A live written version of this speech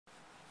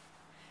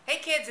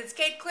kids, it's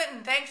Kate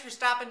Clinton. Thanks for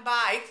stopping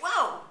by.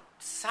 Whoa,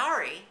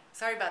 sorry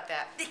about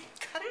that.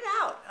 Cut it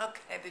out.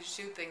 Okay, the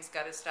shoe thing's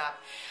got to stop.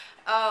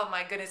 Oh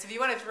my goodness, if you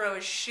want to throw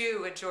a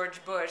shoe at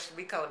George Bush,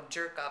 we call him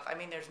Jerk-Off. I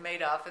mean, there's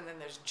Madoff and then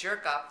there's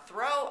Jerk-Off.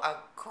 Throw a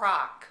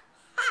crock.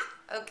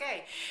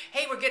 Okay.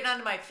 Hey, we're getting on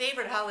to my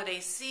favorite holiday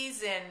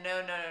season.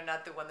 No,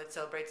 not the one that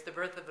celebrates the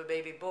birth of a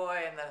baby boy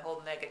and the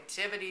whole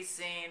negativity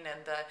scene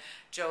and the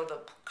Joe the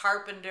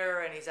Carpenter,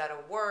 and he's out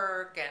of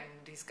work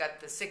and he's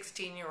got the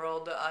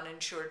 16-year-old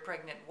uninsured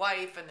pregnant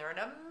wife and they're in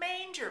a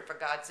manger, for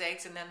God's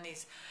sakes, and then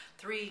these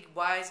three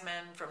wise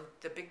men from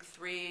the big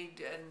three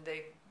and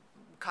they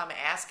come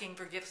asking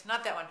for gifts.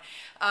 Not that one.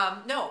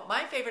 No,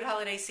 my favorite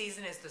holiday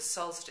season is the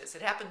solstice.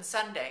 It happens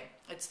Sunday.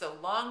 It's the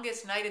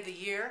longest night of the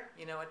year,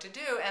 you know what to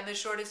do, and the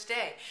shortest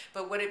day.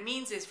 But what it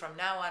means is from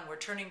now on, we're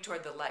turning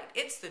toward the light.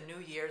 It's the new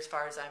year as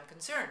far as I'm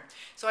concerned.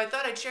 So I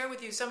thought I'd share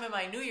with you some of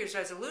my New Year's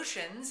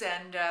resolutions,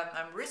 and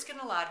I'm risking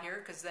a lot here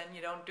because then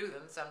you don't do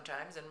them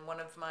sometimes, and one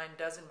of mine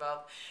does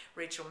involve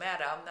Rachel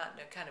Maddow, not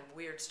in a kind of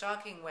weird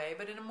stalking way,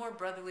 but in a more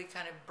brotherly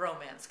kind of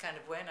bromance kind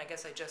of way, and I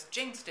guess I just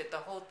jinxed it, the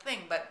whole thing.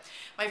 But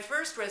my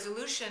first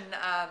resolution,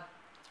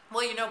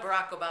 well, you know,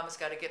 Barack Obama's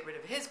got to get rid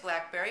of his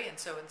BlackBerry, and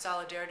so in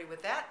solidarity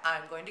with that,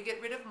 I'm going to get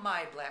rid of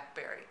my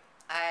BlackBerry.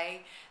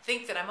 I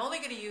think that I'm only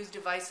going to use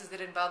devices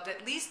that involved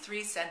at least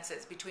 3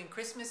 senses between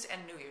Christmas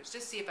and New Year's,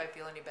 just see if I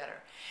feel any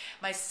better.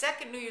 My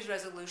second New Year's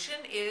resolution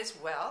is,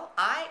 well,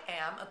 I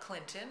am a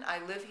Clinton.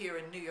 I live here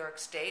in New York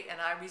State, and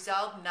I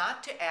resolved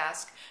not to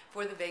ask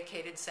for the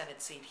vacated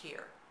Senate seat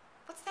here.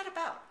 What's that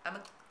about?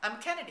 I'm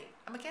Kennedy.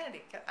 I'm a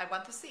Kennedy. I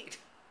want the seat.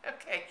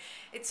 Okay.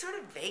 It's sort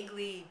of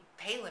vaguely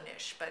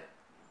Palin-ish, but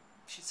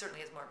she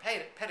certainly has more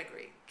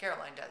pedigree.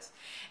 Caroline does.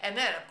 And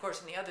then, of course,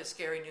 in the other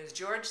scary news,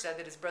 George said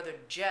that his brother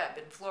Jeb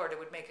in Florida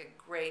would make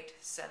a great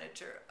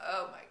senator.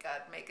 Oh my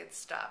God, make it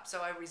stop.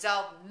 So I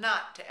resolved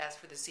not to ask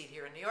for the seat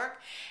here in New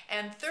York.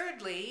 And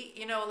thirdly,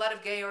 you know, a lot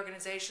of gay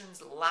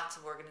organizations, lots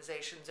of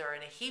organizations are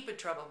in a heap of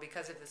trouble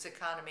because of this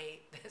economy,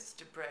 this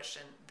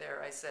depression,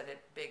 there I said it,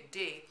 big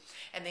D,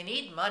 and they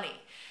need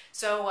money.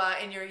 So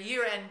in your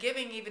year-end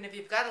giving, even if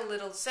you've got a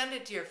little, send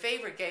it to your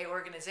favorite gay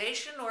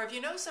organization, or if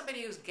you know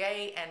somebody who's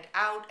gay and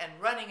out and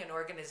running an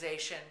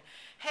organization,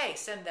 hey,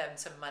 send them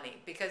some money,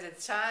 because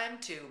it's time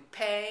to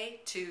pay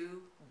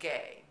to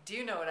gay. Do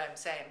you know what I'm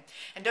saying?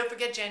 And don't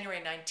forget, January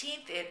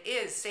 19th, it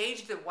is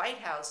Sage the White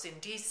House in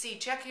D.C.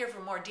 Check here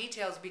for more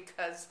details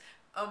because,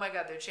 oh my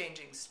God, they're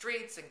changing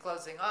streets and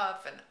closing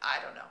off, and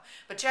I don't know.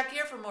 But check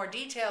here for more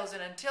details,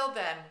 and until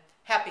then,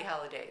 happy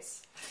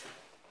holidays.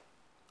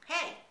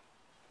 Hey.